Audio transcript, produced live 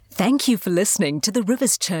Thank you for listening to the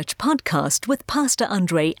Rivers Church podcast with Pastor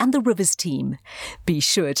Andre and the Rivers team. Be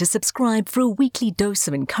sure to subscribe for a weekly dose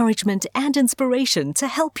of encouragement and inspiration to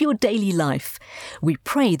help your daily life. We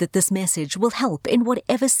pray that this message will help in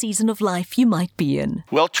whatever season of life you might be in.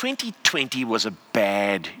 Well, 2020 was a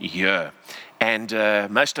bad year. And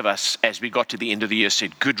most of us, as we got to the end of the year,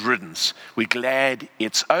 said, good riddance. We're glad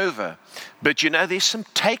it's over. But you know, there's some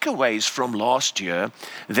takeaways from last year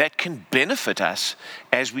that can benefit us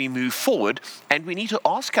as we move forward. And we need to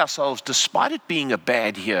ask ourselves, despite it being a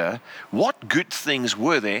bad year, what good things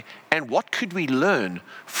were there and what could we learn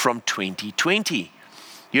from 2020?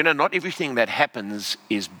 You know, not everything that happens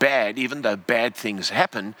is bad. Even though bad things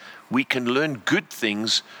happen, we can learn good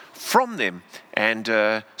things from them.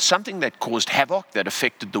 And something that caused havoc, that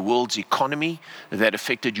affected the world's economy, that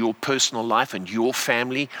affected your personal life and your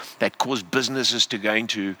family, that caused businesses to go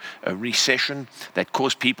into a recession, that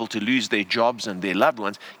caused people to lose their jobs and their loved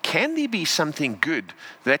ones, can there be something good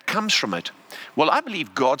that comes from it? Well, I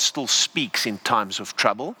believe God still speaks in times of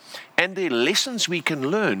trouble, and there are lessons we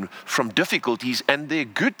can learn from difficulties, and there are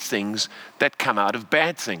good things that come out of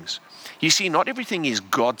bad things. You see, not everything is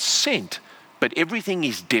God sent, but everything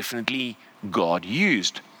is definitely God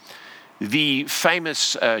used. The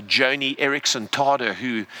famous Joni Eareckson Tada,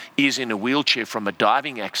 who is in a wheelchair from a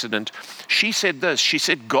diving accident, she said this. She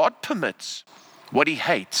said, God permits what he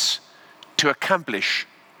hates to accomplish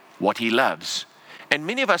what he loves. And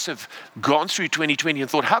many of us have gone through 2020 and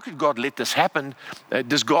thought, how could God let this happen?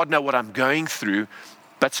 Does God know what I'm going through?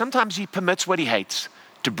 But sometimes he permits what he hates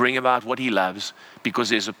to bring about what he loves because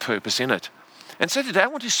there's a purpose in it. And so today I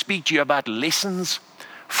want to speak to you about lessons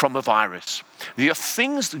from a virus. There are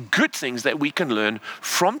things, good things that we can learn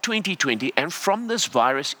from 2020 and from this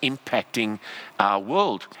virus impacting our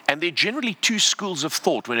world. And there are generally two schools of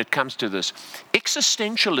thought when it comes to this.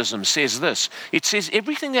 Existentialism says this. It says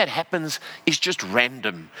everything that happens is just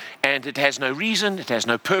random and it has no reason, it has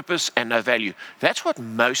no purpose and no value. That's what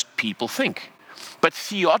most people think. But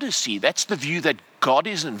theodicy, that's the view that God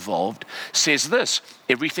is involved, says this.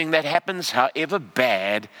 Everything that happens, however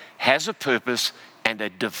bad, has a purpose and a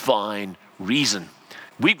divine reason.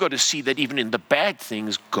 We've got to see that even in the bad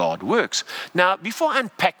things, God works. Now, before I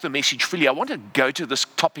unpack the message fully, I want to go to this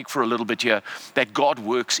topic for a little bit here, that God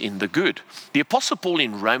works in the good. The Apostle Paul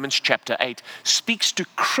in Romans chapter 8 speaks to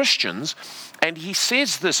Christians, and he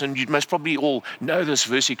says this, and you most probably all know this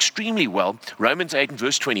verse extremely well, Romans 8 and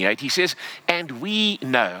verse 28, he says, and we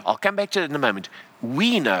know, I'll come back to it in a moment,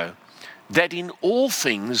 we know that in all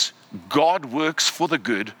things God works for the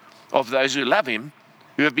good of those who love him,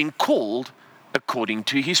 who have been called according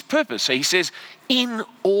to his purpose. So he says, in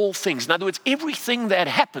all things. In other words, everything that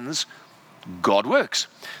happens, God works.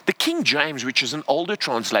 The King James, which is an older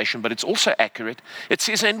translation, but it's also accurate, it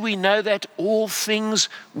says, and we know that all things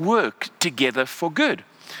work together for good.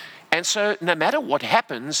 And so no matter what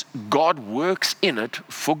happens, God works in it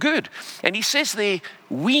for good. And he says there,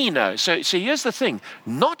 we know. So here's the thing.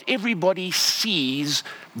 Not everybody sees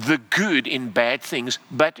the good in bad things,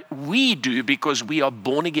 but we do because we are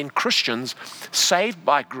born-again Christians, saved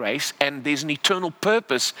by grace, and there's an eternal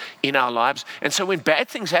purpose in our lives. And so when bad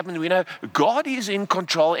things happen, we know God is in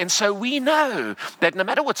control. And so we know that no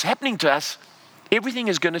matter what's happening to us, everything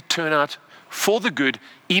is going to turn out for the good,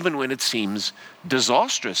 even when it seems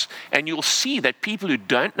disastrous. And you'll see that people who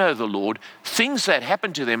don't know the Lord, things that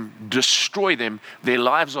happen to them destroy them. Their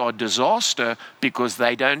lives are a disaster because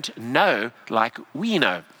they don't know like we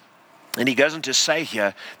know. And he goes on to say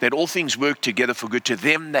here that all things work together for good to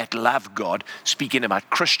them that love God, speaking about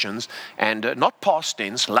Christians, and not past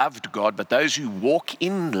tense, loved God, but those who walk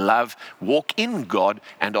in love, walk in God,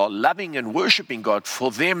 and are loving and worshiping God.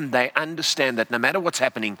 For them, they understand that no matter what's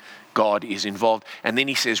happening, God is involved. And then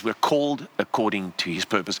he says we're called according to his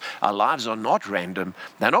purpose. Our lives are not random,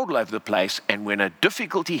 they're not all over the place, and when a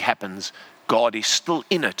difficulty happens, God is still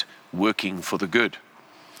in it, working for the good.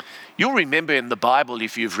 You'll remember in the Bible,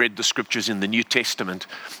 if you've read the scriptures in the New Testament,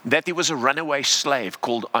 that there was a runaway slave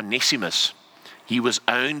called Onesimus. He was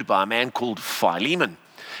owned by a man called Philemon.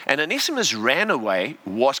 And Onesimus ran away,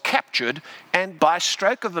 was captured, and by a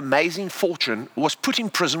stroke of amazing fortune was put in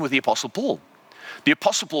prison with the Apostle Paul. The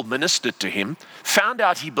Apostle Paul ministered to him, found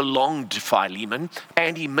out he belonged to Philemon,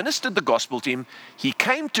 and he ministered the gospel to him. He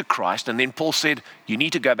came to Christ, and then Paul said, you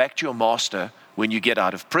need to go back to your master when you get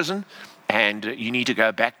out of prison, and you need to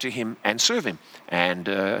go back to him and serve him. And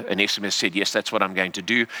Onesimus said, yes, that's what I'm going to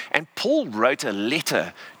do. And Paul wrote a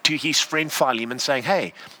letter to to his friend Philemon saying,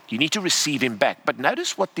 hey, you need to receive him back. But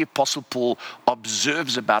notice what the Apostle Paul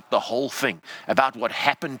observes about the whole thing, about what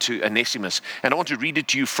happened to Onesimus. And I want to read it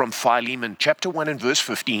to you from Philemon, chapter 1 and verse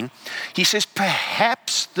 15. He says,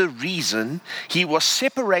 perhaps the reason he was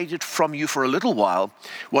separated from you for a little while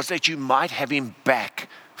was that you might have him back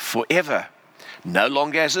forever, no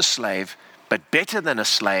longer as a slave, but better than a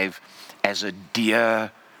slave, as a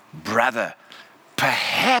dear brother.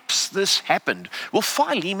 Perhaps this happened. Well,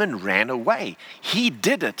 Philemon ran away. He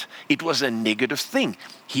did it. It was a negative thing.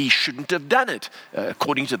 He shouldn't have done it,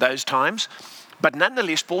 according to those times. But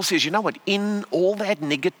nonetheless, Paul says, you know what? In all that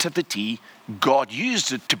negativity, God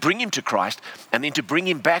used it to bring him to Christ and then to bring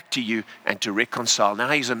him back to you and to reconcile. Now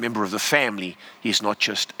he's a member of the family. He's not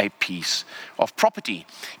just a piece of property.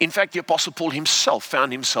 In fact, the Apostle Paul himself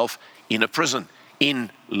found himself in a prison,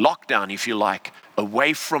 in lockdown, if you like,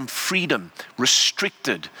 away from freedom,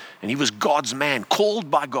 restricted. And he was God's man,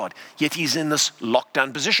 called by God, yet he's in this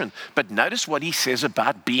lockdown position. But notice what he says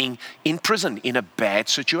about being in prison, in a bad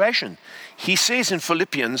situation. He says in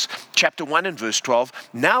Philippians chapter 1 and verse 12,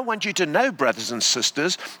 now I want you to know, brothers and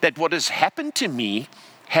sisters, that what has happened to me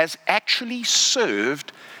has actually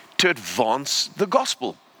served to advance the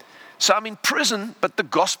gospel. So I'm in prison, but the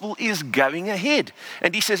gospel is going ahead.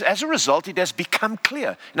 And he says, as a result, it has become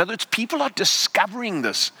clear. In other words, people are discovering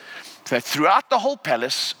this, that throughout the whole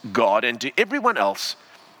palace, God, and to everyone else,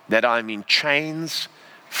 that I'm in chains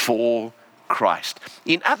for Christ.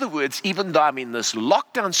 In other words, even though I'm in this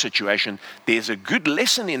lockdown situation, there's a good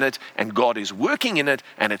lesson in it, and God is working in it,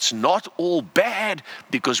 and it's not all bad,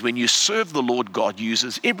 because when you serve the Lord, God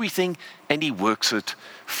uses everything, and he works it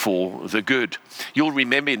for the good. You'll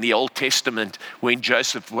remember in the Old Testament when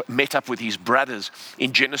Joseph met up with his brothers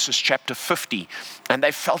in Genesis chapter 50, and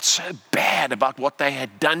they felt so bad about what they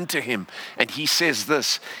had done to him. And he says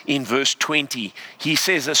this in verse 20. He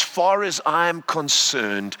says, as far as I am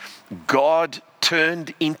concerned, God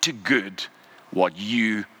turned into good what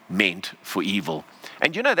you meant for evil.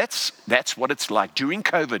 And you know, that's what it's like during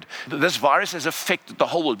COVID. This virus has affected the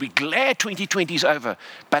whole world. We're glad 2020 is over.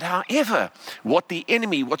 But however, what the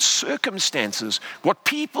enemy, what circumstances, what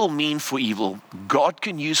people mean for evil, God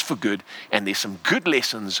can use for good. And there's some good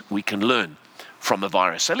lessons we can learn from a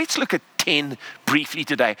virus. So let's look at 10 briefly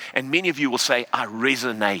today. And many of you will say, I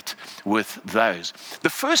resonate with those. The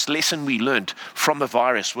first lesson we learned from a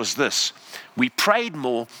virus was this. We prayed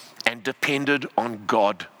more and depended on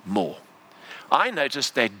God more. I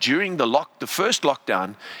noticed that during the first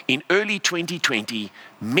lockdown in early 2020,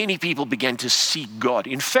 many people began to seek God.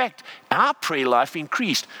 In fact, our prayer life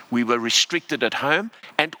increased. We were restricted at home,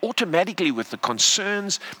 and automatically with the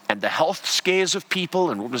concerns and the health scares of people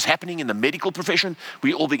and what was happening in the medical profession,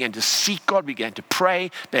 we all began to seek God. We began to pray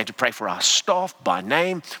for our staff by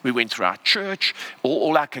name. We went through our church,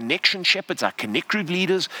 all our connection shepherds, our connect group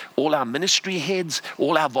leaders, all our ministry heads,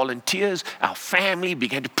 all our volunteers, our family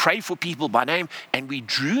began to pray for people by name, and we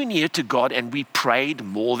drew near to God and we prayed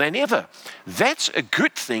more than ever. That's a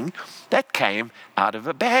good thing that came out of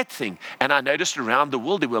a bad thing. And I noticed around the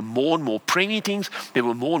world there were more and more prayer meetings, there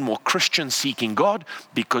were more and more Christians seeking God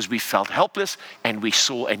because we felt helpless and we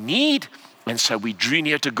saw a need, and so we drew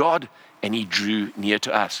near to God and he drew near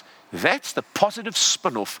to us. That's the positive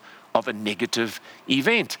spin-off of a negative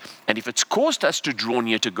event. And if it's caused us to draw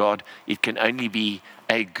near to God, it can only be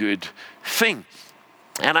a good thing.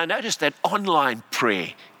 And I noticed that online prayer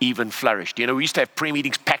even flourished. You know, we used to have prayer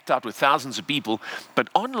meetings packed out with thousands of people, but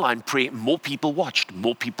online prayer, more people watched,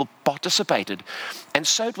 more people participated. And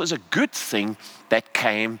so it was a good thing that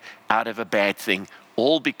came out of a bad thing,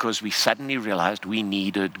 all because we suddenly realized we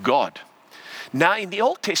needed God. Now, in the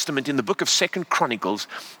Old Testament, in the book of 2 Chronicles,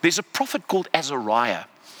 there's a prophet called Azariah.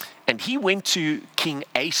 And he went to King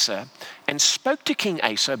Asa and spoke to King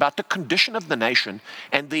Asa about the condition of the nation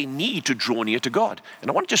and their need to draw near to God. And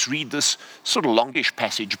I want to just read this sort of longish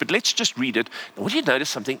passage, but let's just read it. I want you to notice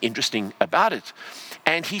something interesting about it.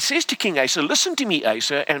 And he says to King Asa, listen to me,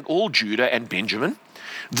 Asa, and all Judah and Benjamin.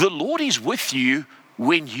 The Lord is with you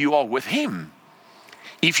when you are with him.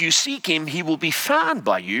 If you seek him, he will be found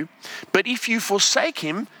by you. But if you forsake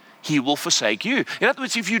him, he will forsake you. In other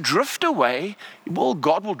words, if you drift away, well,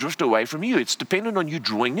 God will drift away from you. It's dependent on you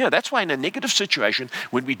drawing near. That's why in a negative situation,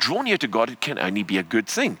 when we draw near to God, it can only be a good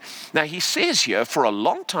thing. Now, he says here, for a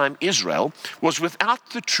long time, Israel was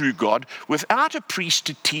without the true God, without a priest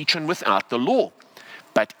to teach, and without the law.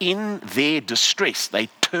 But in their distress, they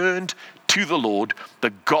turned to the Lord,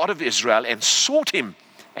 the God of Israel, and sought him,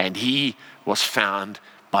 and he was found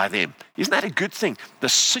by them. Isn't that a good thing? The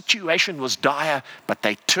situation was dire, but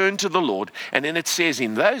they turned to the Lord. And then it says,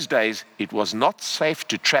 in those days, it was not safe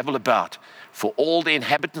to travel about, for all the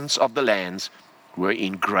inhabitants of the lands were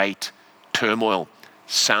in great turmoil.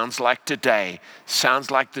 Sounds like today,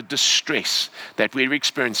 sounds like the distress that we're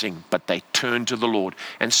experiencing, but they turned to the Lord.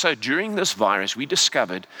 And so during this virus, we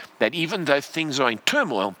discovered that even though things are in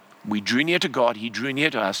turmoil, we drew near to God, He drew near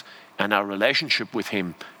to us, and our relationship with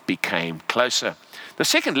Him became closer. The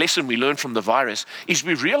second lesson we learned from the virus is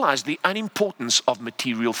we realized the unimportance of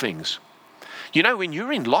material things. You know, when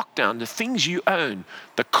you're in lockdown, the things you own,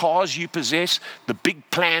 the cars you possess, the big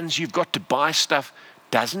plans you've got to buy stuff,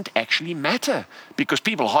 doesn't actually matter because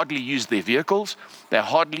people hardly use their vehicles. They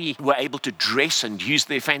hardly were able to dress and use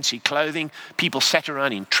their fancy clothing. People sat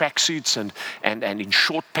around in tracksuits and in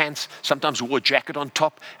short pants, sometimes wore a jacket on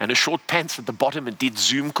top and a short pants at the bottom and did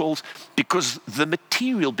Zoom calls because the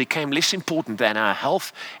material became less important than our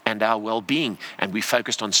health and our well-being. And we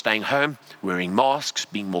focused on staying home, wearing masks,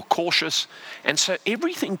 being more cautious. And so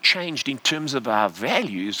everything changed in terms of our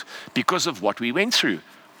values because of what we went through.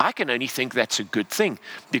 I can only think that's a good thing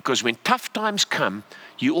because when tough times come,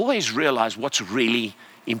 you always realize what's really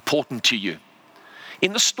important to you.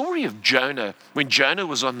 In the story of Jonah, when Jonah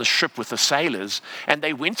was on the ship with the sailors and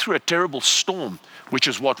they went through a terrible storm, which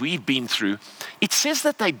is what we've been through, it says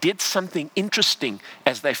that they did something interesting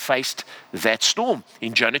as they faced that storm.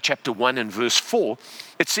 In Jonah chapter 1 and verse 4,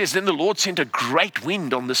 it says, "Then the Lord sent a great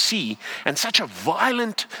wind on the sea, and such a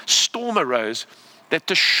violent storm arose that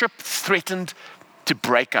the ship threatened to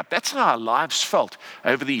break up." That's how our lives felt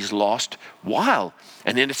over these last while.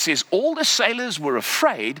 And then it says, "All the sailors were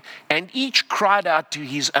afraid, and each cried out to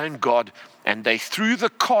his own God, and they threw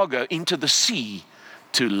the cargo into the sea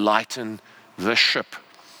to lighten the ship."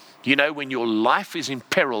 You know, when your life is in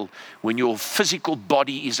peril, when your physical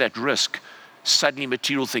body is at risk, suddenly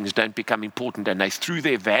material things don't become important, and they threw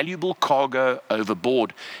their valuable cargo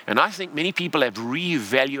overboard. And I think many people have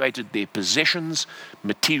reevaluated their possessions,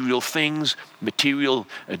 material things, material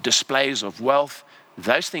displays of wealth.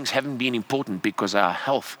 Those things haven't been important because our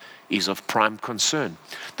health is of prime concern.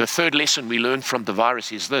 The third lesson we learned from the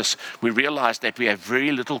virus is this: we realized that we have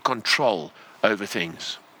very little control over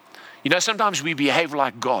things. You know, sometimes we behave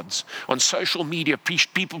like gods. On social media,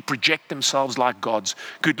 people project themselves like gods.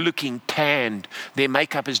 Good looking, tanned, their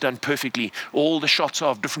makeup is done perfectly. All the shots are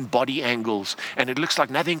of different body angles. And it looks like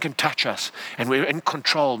nothing can touch us. And we're in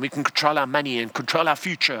control. We can control our money and control our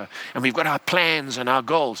future. And we've got our plans and our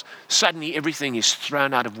goals. Suddenly everything is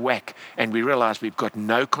thrown out of whack. And we realize we've got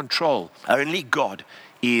no control. Only God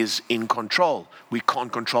is in control. We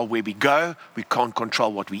can't control where we go. We can't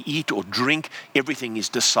control what we eat or drink. Everything is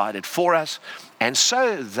decided for us. And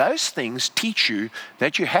so those things teach you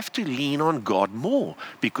that you have to lean on God more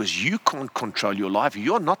because you can't control your life.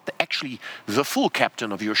 You're not actually the full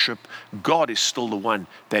captain of your ship. God is still the one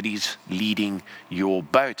that is leading your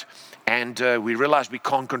boat. And we realize we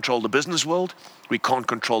can't control the business world. We can't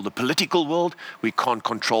control the political world. We can't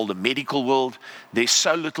control the medical world. There's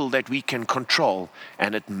so little that we can control,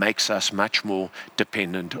 and it makes us much more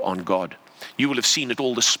dependent on God. You will have seen at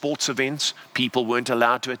all the sports events, people weren't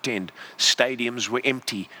allowed to attend. Stadiums were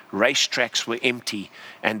empty. Racetracks were empty.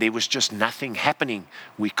 And there was just nothing happening.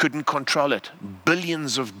 We couldn't control it.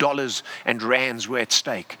 Billions of dollars and rands were at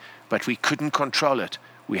stake, but we couldn't control it.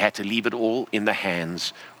 We had to leave it all in the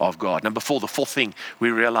hands of God. Number 4, the fourth thing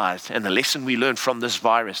we realized, and the lesson we learned from this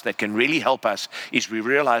virus that can really help us, is we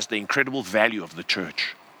realized the incredible value of the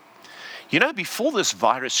church. You know, before this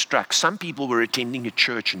virus struck, some people were attending a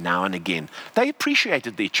church now and again. They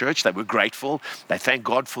appreciated their church. They were grateful. They thanked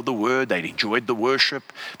God for the word. They enjoyed the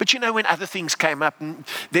worship. But you know, when other things came up,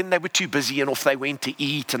 then they were too busy and off they went to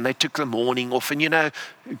eat and they took the morning off. And you know,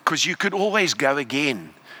 because you could always go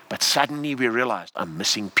again. But suddenly we realized, I'm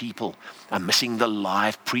missing people. I'm missing the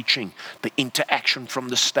live preaching, the interaction from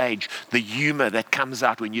the stage, the humor that comes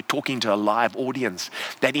out when you're talking to a live audience,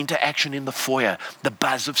 that interaction in the foyer, the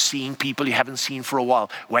buzz of seeing people you haven't seen for a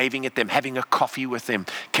while, waving at them, having a coffee with them,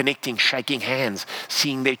 connecting, shaking hands,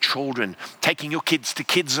 seeing their children, taking your kids to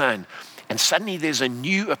Kids Zone. And suddenly there's a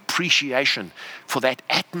new appreciation for that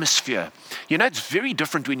atmosphere. You know, it's very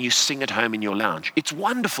different when you sing at home in your lounge. It's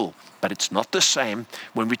wonderful, but it's not the same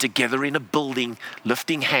when we're together in a building,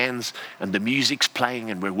 lifting hands, and the music's playing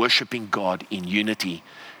and we're worshiping God in unity.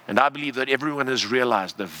 And I believe that everyone has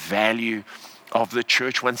realized the value of the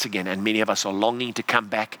church once again, and many of us are longing to come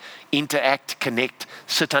back, interact, connect,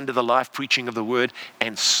 sit under the live preaching of the word,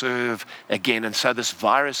 and serve again. And so this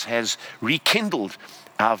virus has rekindled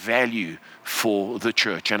our value for the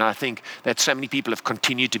church. And I think that so many people have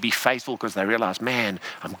continued to be faithful because they realize, man,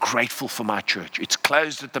 I'm grateful for my church. It's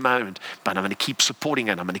closed at the moment, but I'm going to keep supporting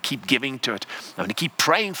it. I'm going to keep giving to it. I'm going to keep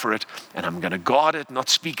praying for it, and I'm going to guard it, not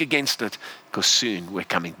speak against it, because soon we're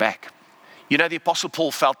coming back. You know, the Apostle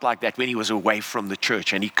Paul felt like that when he was away from the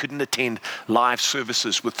church and he couldn't attend live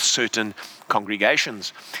services with certain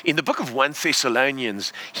congregations. In the book of 1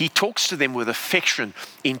 Thessalonians, he talks to them with affection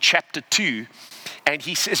in chapter 2, and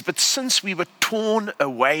he says, but since we were torn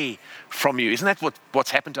away from you, isn't that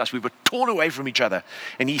what's happened to us? We were torn away from each other.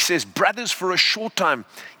 And he says, brothers, for a short time,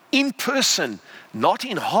 in person, not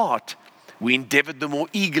in heart, we endeavored the more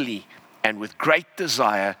eagerly and with great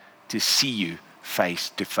desire to see you face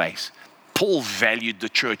to face. Paul valued the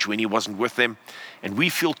church when he wasn't with them, and we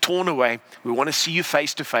feel torn away. We want to see you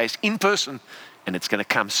face to face, in person, and it's going to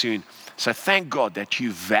come soon. So thank God that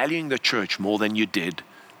you're valuing the church more than you did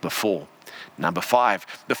before. Number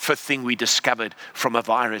 5, the 5th thing we discovered from a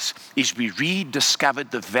virus is we rediscovered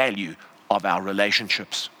the value of our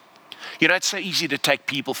relationships. You know, it's so easy to take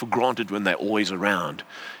people for granted when they're always around,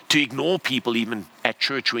 to ignore people even at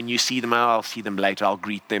church when you see them. Oh, I'll see them later, I'll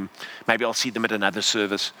greet them. Maybe I'll see them at another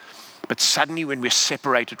service. But suddenly when we're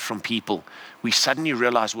separated from people, we suddenly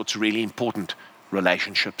realize what's really important: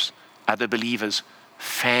 relationships, other believers,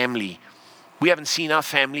 family. We haven't seen our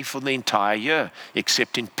family for the entire year,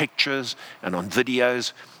 except in pictures and on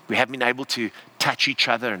videos. We haven't been able to touch each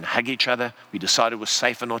other and hug each other. We decided it was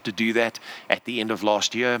safer not to do that at the end of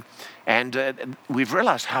last year. And we've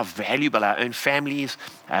realized how valuable our own families,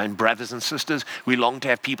 our own brothers and sisters. We long to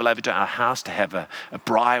have people over to our house to have a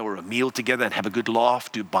braai or a meal together and have a good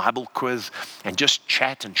laugh, do Bible quiz, and just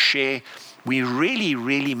chat and share. We really,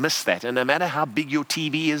 really miss that. And no matter how big your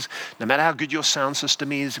TV is, no matter how good your sound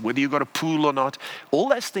system is, whether you've got a pool or not, all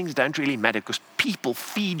those things don't really matter because people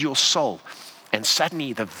feed your soul. And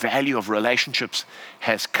suddenly the value of relationships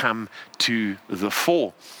has come to the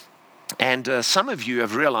fore. And some of you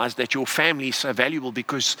have realized that your family is so valuable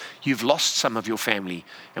because you've lost some of your family.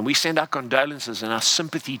 And we send our condolences and our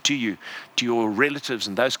sympathy to you, to your relatives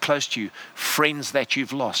and those close to you, friends that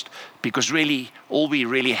you've lost. Because really, all we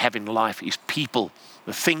really have in life is people.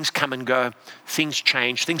 The things come and go, things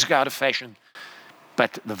change, things go out of fashion.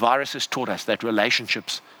 But the virus has taught us that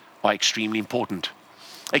relationships are extremely important.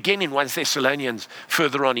 Again, in 1 Thessalonians,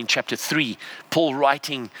 further on in chapter 3, Paul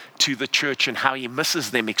writing to the church and how he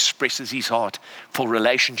misses them expresses his heart for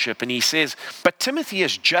relationship. And he says, but Timothy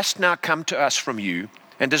has just now come to us from you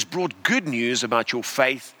and has brought good news about your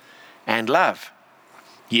faith and love.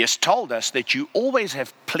 He has told us that you always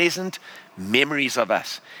have pleasant memories of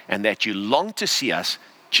us and that you long to see us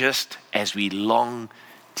just as we long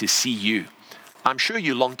to see you. I'm sure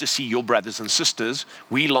you long to see your brothers and sisters.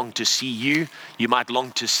 We long to see you. You might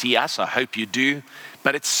long to see us. I hope you do.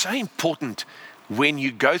 But it's so important when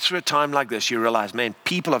you go through a time like this, you realize, man,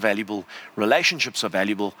 people are valuable. Relationships are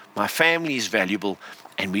valuable. My family is valuable.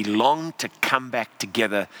 And we long to come back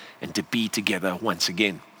together and to be together once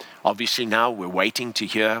again. Obviously now we're waiting to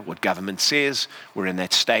hear what government says. We're in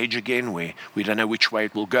that stage again where we don't know which way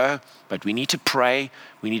it will go. But we need to pray.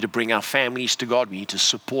 We need to bring our families to God. We need to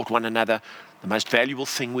support one another. The most valuable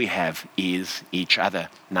thing we have is each other.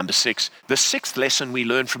 Number 6, the 6th lesson we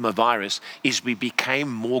learned from a virus is we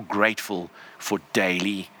became more grateful for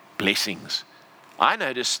daily blessings. I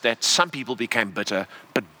noticed that some people became bitter,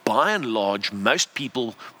 but by and large, most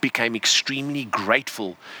people became extremely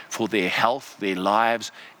grateful for their health, their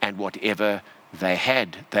lives, and whatever they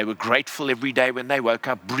had. They were grateful every day when they woke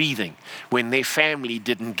up breathing. When their family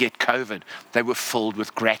didn't get COVID, they were filled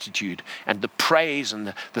with gratitude. And the praise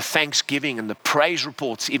and the thanksgiving and the praise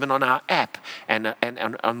reports, even on our app and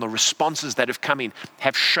on the responses that have come in,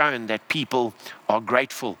 have shown that people are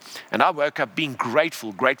grateful. And I woke up being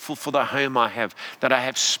grateful for the home I have, that I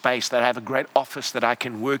have space, that I have a great office that I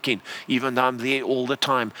can work in, even though I'm there all the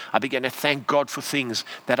time. I began to thank God for things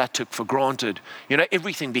that I took for granted. You know,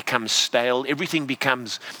 everything becomes stale, everything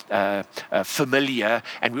becomes familiar,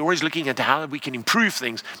 and we're always looking at how we can improve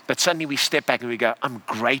things, but suddenly we step back and we go, I'm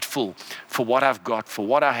grateful for what I've got, for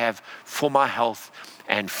what I have, for my health,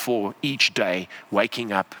 and for each day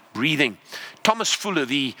waking up, breathing. Thomas Fuller,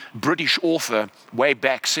 the British author, way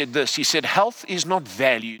back said this. He said, health is not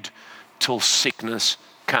valued till sickness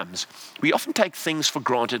comes, we often take things for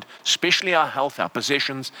granted, especially our health, our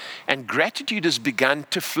possessions, and gratitude has begun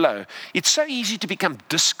to flow. It's so easy to become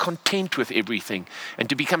discontent with everything and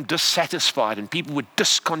to become dissatisfied, and people were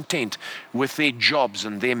discontent with their jobs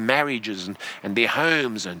and their marriages and their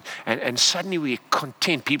homes, and suddenly we're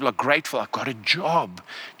content. People are grateful. I've got a job.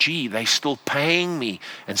 Gee, they're still paying me.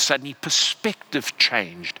 And suddenly perspective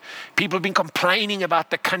changed. People have been complaining about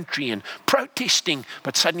the country and protesting,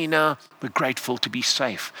 but suddenly now we're grateful to be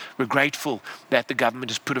safe. We're grateful that the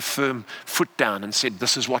government has put a firm foot down and said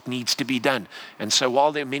this is what needs to be done. And so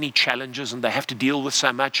while there are many challenges and they have to deal with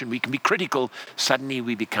so much and we can be critical, suddenly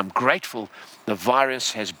we become grateful. The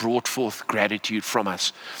virus has brought forth gratitude from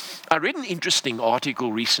us. I read an interesting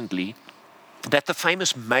article recently that the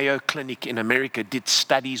famous Mayo Clinic in America did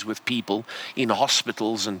studies with people in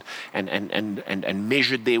hospitals and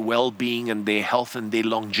measured their well-being and their health and their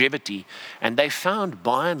longevity. And they found,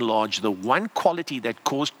 by and large, the one quality that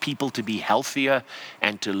caused people to be healthier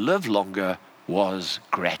and to live longer was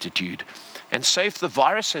gratitude. And so if the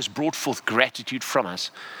virus has brought forth gratitude from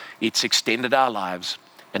us, it's extended our lives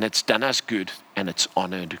and it's done us good and it's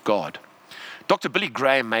honored God. Dr. Billy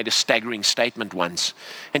Graham made a staggering statement once,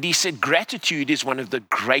 and he said, gratitude is one of the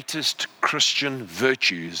greatest Christian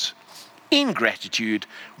virtues. Ingratitude,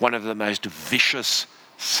 one of the most vicious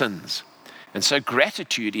sins. And so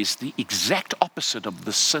gratitude is the exact opposite of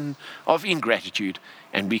the sin of ingratitude,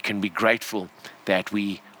 and we can be grateful that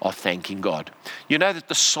we are thanking God. You know that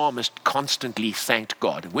the psalmist constantly thanked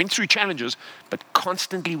God, went through challenges, but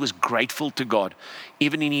constantly was grateful to God,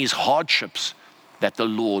 even in his hardships, that the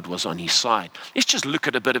Lord was on his side. Let's just look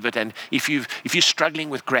at a bit of it. And if you're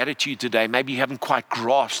struggling with gratitude today, maybe you haven't quite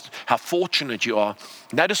grasped how fortunate you are.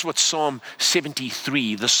 Notice what Psalm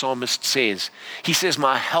 73, the psalmist says. He says,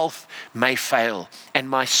 my health may fail and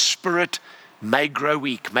my spirit may grow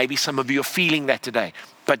weak. Maybe some of you are feeling that today.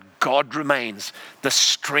 But God remains the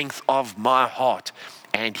strength of my heart,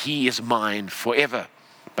 and he is mine forever.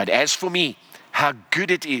 But as for me, how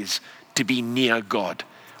good it is to be near God.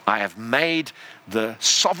 I have made the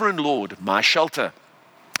sovereign Lord my shelter,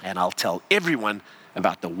 and I'll tell everyone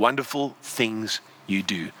about the wonderful things you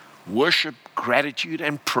do. Worship, gratitude,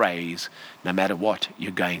 and praise, no matter what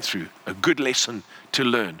you're going through. A good lesson to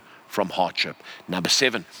learn from hardship. Number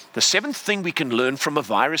 7, the seventh thing we can learn from a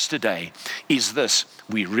virus today is this.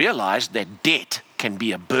 We realize that debt can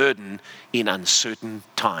be a burden in uncertain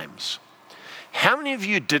times. How many of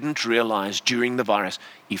you didn't realize during the virus,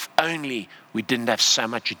 if only we didn't have so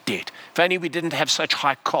much debt, if only we didn't have such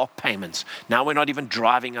high car payments, now we're not even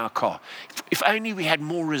driving our car, if only we had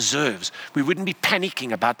more reserves, we wouldn't be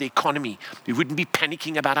panicking about the economy, we wouldn't be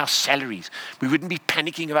panicking about our salaries, we wouldn't be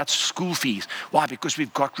panicking about school fees. Why? Because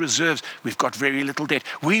we've got reserves, we've got very little debt.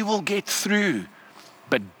 We will get through.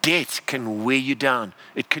 But debt can wear you down.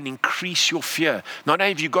 It can increase your fear. Not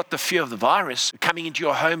only have you got the fear of the virus coming into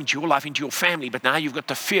your home, into your life, into your family, but now you've got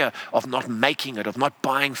the fear of not making it, of not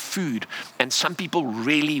buying food. And some people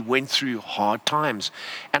really went through hard times.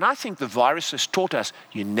 And I think the virus has taught us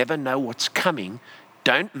you never know what's coming.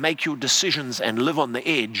 Don't make your decisions and live on the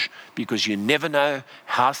edge, because you never know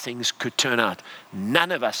how things could turn out.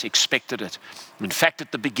 None of us expected it. In fact,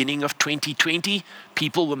 at the beginning of 2020,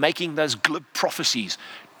 people were making those glib prophecies.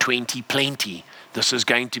 2020, this is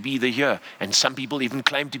going to be the year. And some people even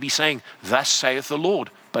claimed to be saying, thus saith the Lord,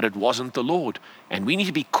 but it wasn't the Lord. And we need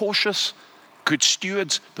to be cautious, good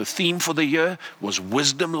stewards. The theme for the year was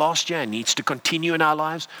wisdom last year and needs to continue in our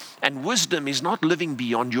lives. And wisdom is not living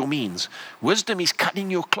beyond your means. Wisdom is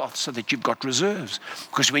cutting your cloth so that you've got reserves.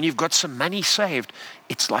 Because when you've got some money saved,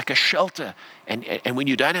 it's like a shelter. And when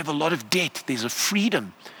you don't have a lot of debt, there's a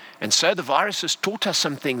freedom. And so the virus has taught us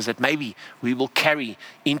some things that maybe we will carry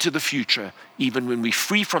into the future, even when we're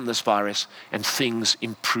free from this virus and things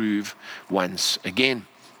improve once again.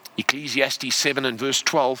 Ecclesiastes 7 and verse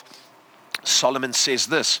 12, Solomon says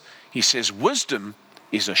this. He says, wisdom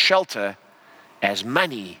is a shelter as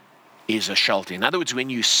money is a shelter. In other words, when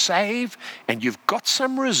you save and you've got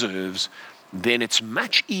some reserves, then it's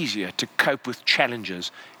much easier to cope with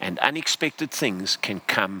challenges, and unexpected things can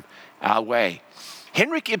come our way.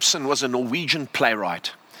 Henrik Ibsen was a Norwegian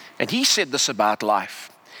playwright, and he said this about life.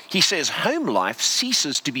 He says, home life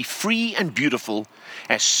ceases to be free and beautiful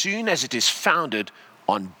as soon as it is founded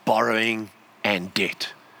on borrowing and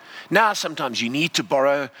debt. Now, sometimes you need to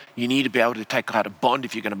borrow. You need to be able to take out a bond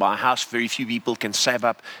if you're going to buy a house. Very few people can save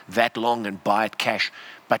up that long and buy it cash.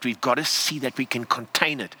 But we've got to see that we can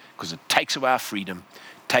contain it, because it takes away our freedom,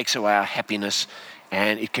 takes away our happiness,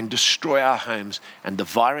 and it can destroy our homes. And the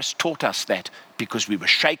virus taught us that because we were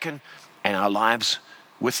shaken and our lives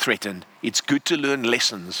were threatened. It's good to learn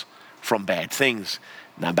lessons from bad things.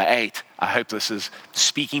 Number 8, I hope this is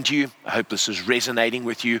speaking to you. I hope this is resonating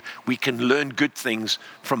with you. We can learn good things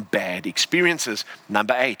from bad experiences.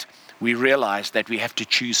 Number 8, we realize that we have to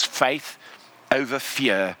choose faith over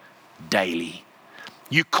fear daily.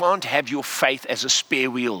 You can't have your faith as a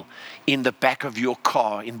spare wheel in the back of your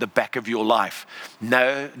car, in the back of your life.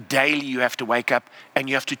 No, daily you have to wake up and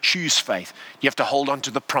you have to choose faith. You have to hold on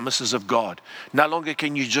to the promises of God. No longer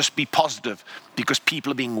can you just be positive because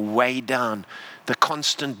people are being weighed down. The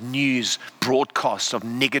constant news broadcasts of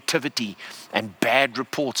negativity and bad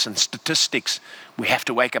reports and statistics. We have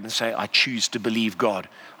to wake up and say, I choose to believe God.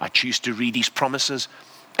 I choose to read His promises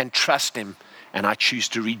and trust Him. And I choose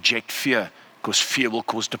to reject fear, because fear will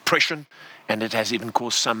cause depression, and it has even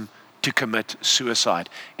caused some to commit suicide.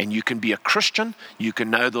 And you can be a Christian, you can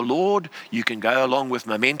know the Lord, you can go along with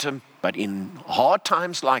momentum, but in hard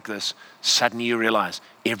times like this, suddenly you realize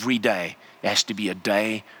every day has to be a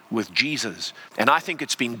day with Jesus. And I think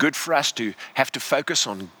it's been good for us to have to focus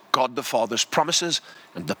on God the Father's promises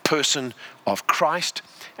and the person of Christ,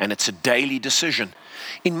 and it's a daily decision.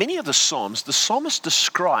 In many of the Psalms, the psalmist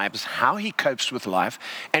describes how he copes with life,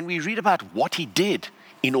 and we read about what he did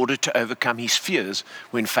in order to overcome his fears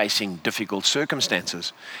when facing difficult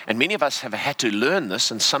circumstances. And many of us have had to learn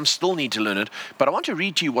this, and some still need to learn it, but I want to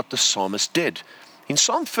read to you what the psalmist did. In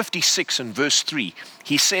Psalm 56 and verse 3,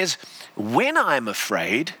 he says, "When I am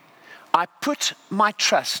afraid, I put my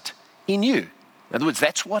trust in you." In other words,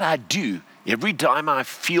 that's what I do. Every time I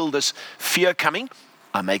feel this fear coming,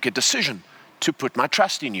 I make a decision to put my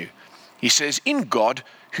trust in you. He says, "In God,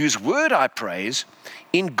 whose word I praise,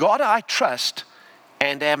 in God I trust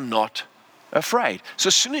and am not afraid." So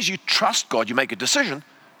as soon as you trust God, you make a decision,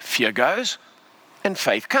 fear goes and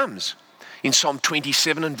faith comes. In Psalm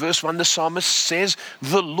 27 and verse 1, the psalmist says,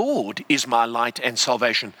 "The Lord is my light and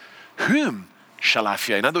salvation. Whom shall I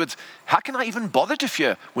fear?" In other words, how can I even bother to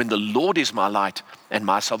fear when the Lord is my light and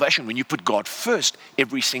my salvation? When you put God first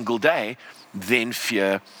every single day, then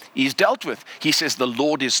fear is dealt with. He says, "The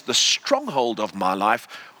Lord is the stronghold of my life.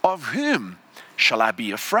 Of whom shall I be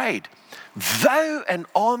afraid? Though an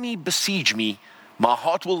army besiege me, my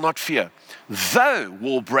heart will not fear. Though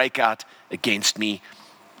war break out against me,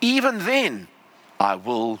 even then I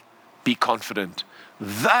will be confident."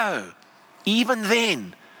 Though, even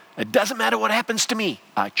then, it doesn't matter what happens to me,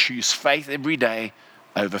 I choose faith every day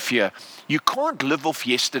over fear. You can't live off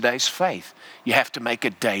yesterday's faith. You have to make a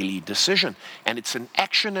daily decision. And it's an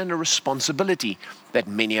action and a responsibility that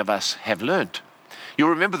many of us have learned. You'll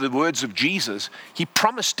remember the words of Jesus. He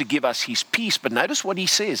promised to give us His peace, but notice what He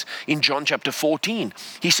says in John chapter 14.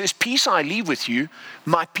 He says, "Peace I leave with you,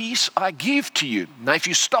 my peace I give to you." Now if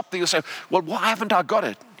you stop there, you'll say, "Well, why haven't I got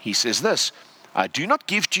it?" He says this, "I do not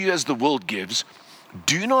give to you as the world gives.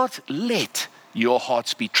 Do not let your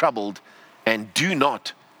hearts be troubled, and do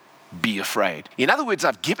not be afraid." In other words,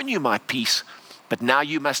 I've given you my peace, but now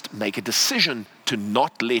you must make a decision to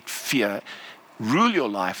not let fear rule your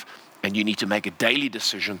life, and you need to make a daily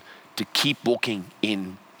decision to keep walking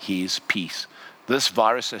in His peace. This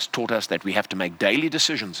virus has taught us that we have to make daily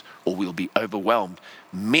decisions or we'll be overwhelmed.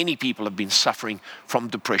 Many people have been suffering from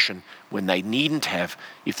depression when they needn't have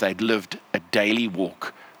if they'd lived a daily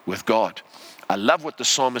walk with God. I love what the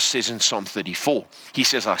psalmist says in Psalm 34. He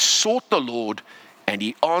says, "I sought the Lord and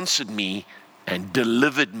He answered me and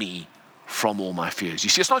delivered me from all my fears." You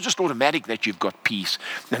see, it's not just automatic that you've got peace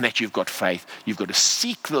and that you've got faith. You've got to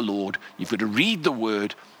seek the Lord, you've got to read the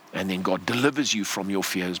Word, and then God delivers you from your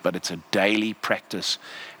fears. But it's a daily practice,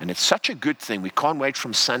 and it's such a good thing. We can't wait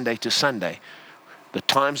from Sunday to Sunday. The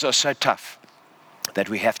times are so tough that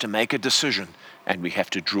we have to make a decision and we have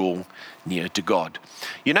to draw near to God.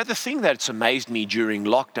 You know, the thing that's amazed me during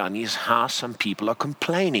lockdown is how some people are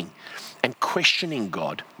complaining and questioning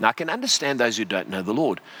God. Now, I can understand those who don't know the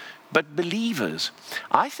Lord, but believers,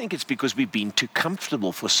 I think it's because we've been too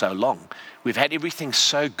comfortable for so long. We've had everything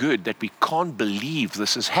so good that we can't believe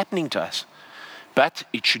this is happening to us. But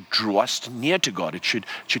it should draw us near to God. It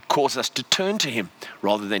should cause us to turn to Him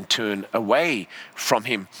rather than turn away from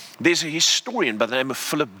Him. There's a historian by the name of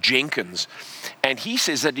Philip Jenkins, and he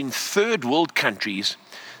says that in third world countries,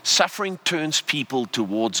 suffering turns people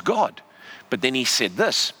towards God. But then he said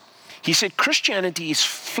this. He said, "Christianity is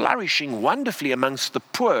flourishing wonderfully amongst the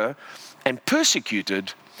poor and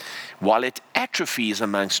persecuted, while it atrophies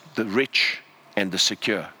amongst the rich and the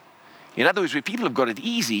secure." In other words, where people have got it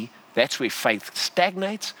easy, that's where faith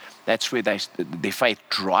stagnates. That's where their faith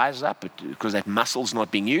dries up because that muscle's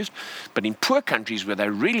not being used. But in poor countries where they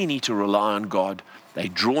really need to rely on God, they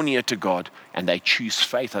draw near to God and they choose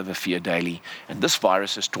faith over fear daily. And this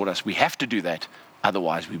virus has taught us we have to do that.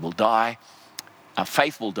 Otherwise, we will die our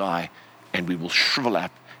faith will die, and we will shrivel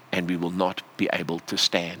up, and we will not be able to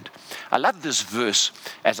stand. I love this verse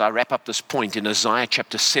as I wrap up this point in Isaiah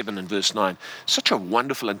chapter 7 and verse 9. Such a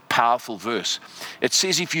wonderful and powerful verse. It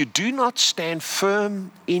says, if you do not stand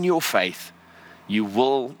firm in your faith, you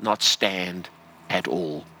will not stand at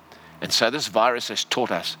all. And so this virus has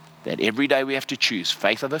taught us that every day we have to choose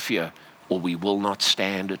faith over fear, or we will not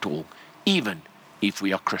stand at all, even if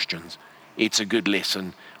we are Christians. It's a good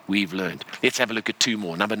lesson we've learned. Let's have a look at two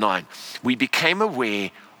more. Number 9, we became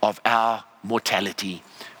aware of our mortality.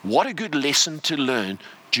 What a good lesson to learn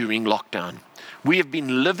during lockdown. We have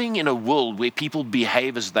been living in a world where people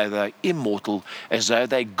behave as though they're immortal, as though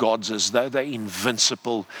they're gods, as though they're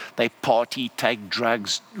invincible. They party, take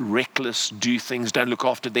drugs, reckless, do things, don't look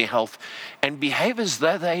after their health, and behave as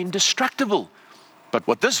though they're indestructible. But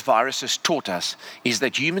what this virus has taught us is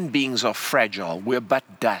that human beings are fragile. We're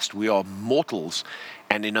but dust. We are mortals.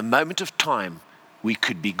 And in a moment of time, we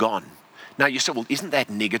could be gone. Now you say, well, isn't that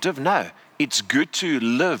negative? No, it's good to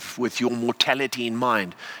live with your mortality in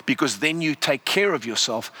mind, because then you take care of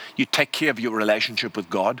yourself, you take care of your relationship with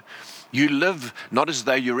God. You live not as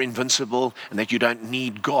though you're invincible and that you don't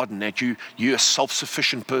need God and that you're a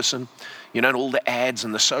self-sufficient person. You know, in all the ads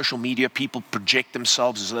and the social media, people project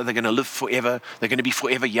themselves as though they're going to live forever, they're going to be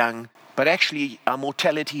forever young. But actually, our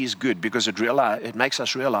mortality is good because it makes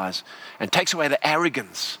us realize and takes away the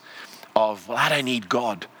arrogance of, well, I don't need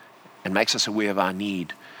God, and makes us aware of our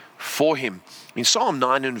need for him. In Psalm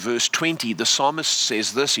 9 and verse 20, the psalmist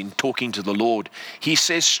says this in talking to the Lord. He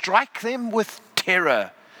says, strike them with terror,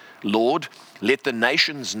 Lord, let the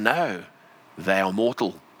nations know they are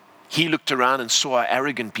mortal. He looked around and saw how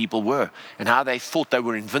arrogant people were and how they thought they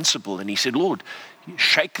were invincible. And he said, Lord,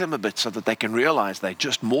 shake them a bit so that they can realize they're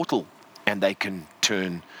just mortal and they can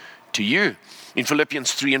turn to you. In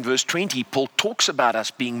Philippians 3 and verse 20, Paul talks about us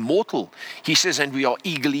being mortal. He says, and we are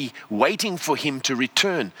eagerly waiting for him to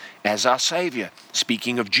return as our Savior.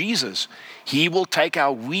 Speaking of Jesus, he will take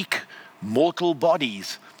our weak, mortal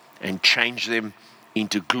bodies and change them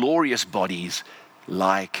into glorious bodies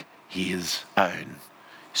like his own.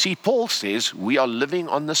 See, Paul says we are living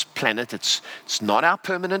on this planet. It's not our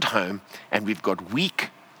permanent home, and we've got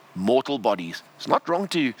weak, mortal bodies. It's not wrong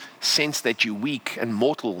to sense that you're weak and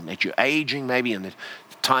mortal, and that you're aging maybe, and at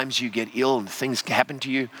times you get ill and things happen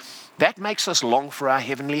to you. That makes us long for our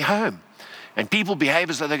heavenly home. And people behave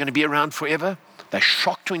as though they're going to be around forever. They're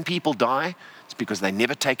shocked when people die. It's because they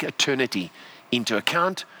never take eternity into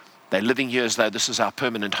account. They're living here as though this is our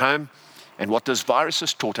permanent home. And what this virus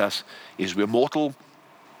has taught us is we're mortal,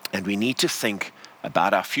 and we need to think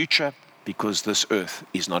about our future, because this earth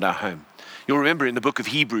is not our home. You'll remember in the book of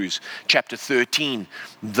Hebrews, chapter 13,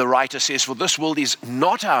 the writer says, for this world is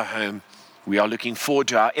not our home. We are looking forward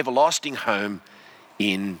to our everlasting home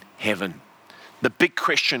in heaven. The big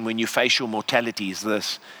question when you face your mortality is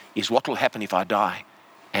this, is what will happen if I die?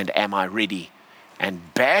 And am I ready?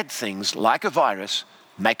 And bad things, like a virus,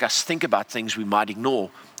 make us think about things we might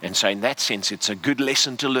ignore. And so in that sense, it's a good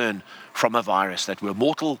lesson to learn from a virus, that we're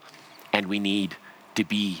mortal and we need to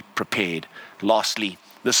be prepared. Lastly,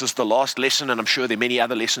 this is the last lesson, and I'm sure there are many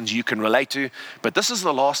other lessons you can relate to, but this is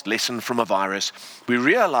the last lesson from a virus. We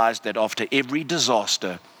realize that after every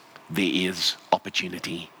disaster, there is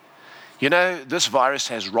opportunity. You know, this virus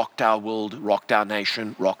has rocked our world, rocked our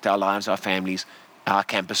nation, rocked our lives, our families, our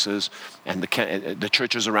campuses, and the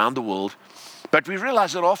churches around the world. But we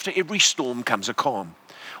realize that after every storm comes a calm.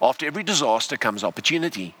 After every disaster comes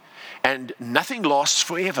opportunity. And nothing lasts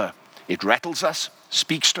forever. It rattles us,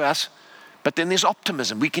 speaks to us, but then there's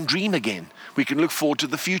optimism. We can dream again. We can look forward to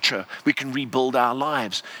the future. We can rebuild our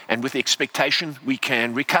lives. And with expectation, we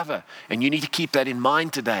can recover. And you need to keep that in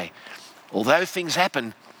mind today. Although things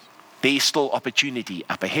happen, there's still opportunity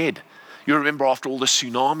up ahead. You remember after all the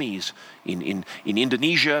tsunamis in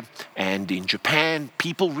Indonesia and in Japan,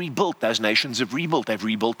 people rebuilt. Those nations have rebuilt. They've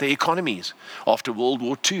rebuilt their economies. After World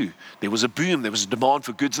War II, there was a boom. There was a demand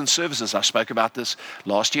for goods and services. I spoke about this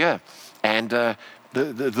last year. And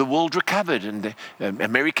the world recovered, and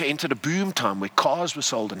America entered a boom time where cars were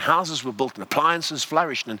sold and houses were built and appliances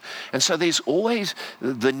flourished. And so there's always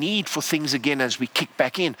the need for things again as we kick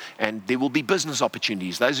back in, and there will be business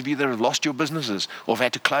opportunities. Those of you that have lost your businesses or have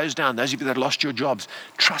had to close down, those of you that have lost your jobs,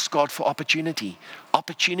 trust God for opportunity.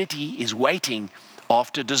 Opportunity is waiting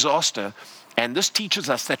after disaster, and this teaches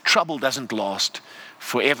us that trouble doesn't last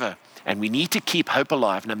forever, and we need to keep hope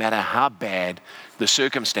alive no matter how bad the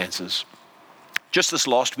circumstances. Just this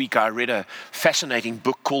last week, I read a fascinating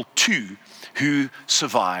book called Two Who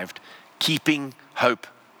Survived, Keeping Hope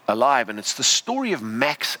Alive. And it's the story of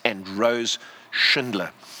Max and Rose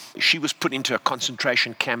Schindler. She was put into a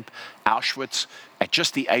concentration camp, Auschwitz, at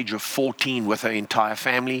just the age of 14 with her entire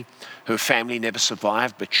family. Her family never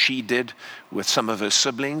survived, but she did with some of her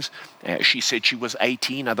siblings. She said she was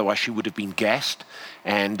 18, otherwise she would have been gassed.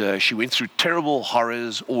 And she went through terrible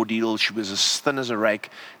horrors, ordeals. She was as thin as a rake,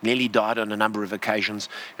 nearly died on a number of occasions.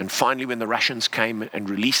 And finally, when the Russians came and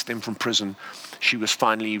released them from prison, she was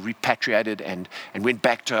finally repatriated and went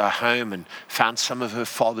back to her home and found some of her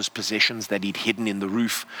father's possessions that he'd hidden in the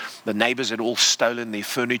roof. The neighbors had all stolen their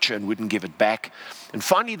furniture and wouldn't give it back. And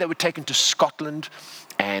finally, they were taken to Scotland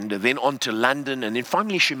and then on to London. And then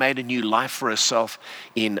finally, she made a new life for herself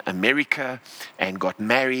in America and got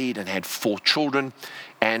married and had 4 children.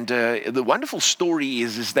 And the wonderful story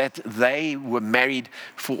is that they were married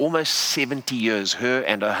for almost 70 years, her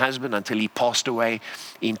and her husband, until he passed away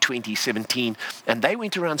in 2017. And they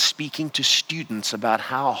went around speaking to students about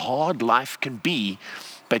how hard life can be,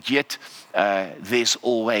 but yet there's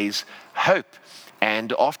always hope.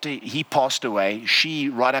 And after he passed away, she,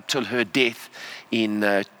 right up till her death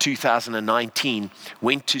in 2019,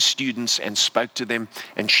 went to students and spoke to them.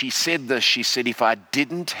 And she said this, she said, if I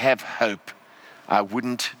didn't have hope, I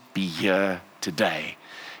wouldn't be here today.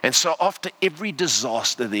 And so after every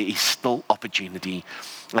disaster, there is still opportunity.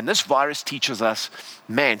 And this virus teaches us,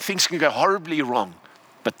 man, things can go horribly wrong,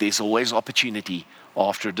 but there's always opportunity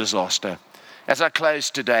after a disaster. As I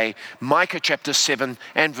close today, Micah chapter 7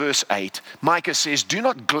 and verse 8, Micah says, do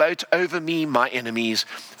not gloat over me, my enemies,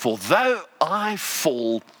 for though I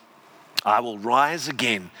fall, I will rise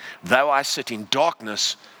again. Though I sit in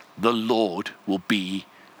darkness, the Lord will be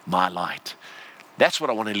my light. That's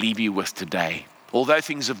what I want to leave you with today. Although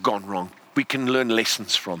things have gone wrong, we can learn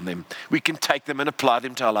lessons from them. We can take them and apply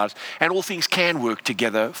them to our lives. And all things can work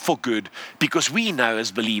together for good because we know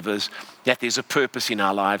as believers that there's a purpose in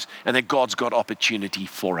our lives and that God's got opportunity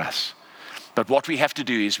for us. But what we have to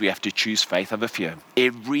do is we have to choose faith over fear.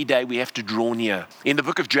 Every day we have to draw near. In the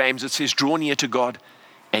book of James, it says, draw near to God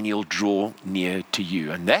and he'll draw near to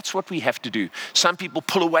you. And that's what we have to do. Some people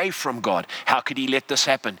pull away from God. How could he let this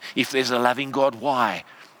happen? If there's a loving God, why?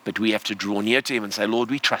 But we have to draw near to him and say, Lord,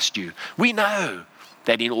 we trust you. We know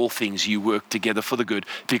that in all things you work together for the good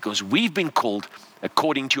because we've been called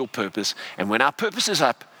according to your purpose. And when our purpose is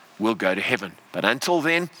up, we'll go to heaven. But until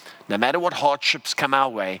then, no matter what hardships come our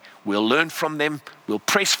way, we'll learn from them, we'll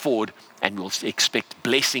press forward, and we'll expect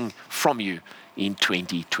blessing from you in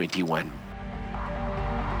 2021.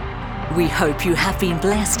 We hope you have been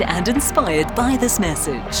blessed and inspired by this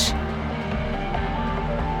message.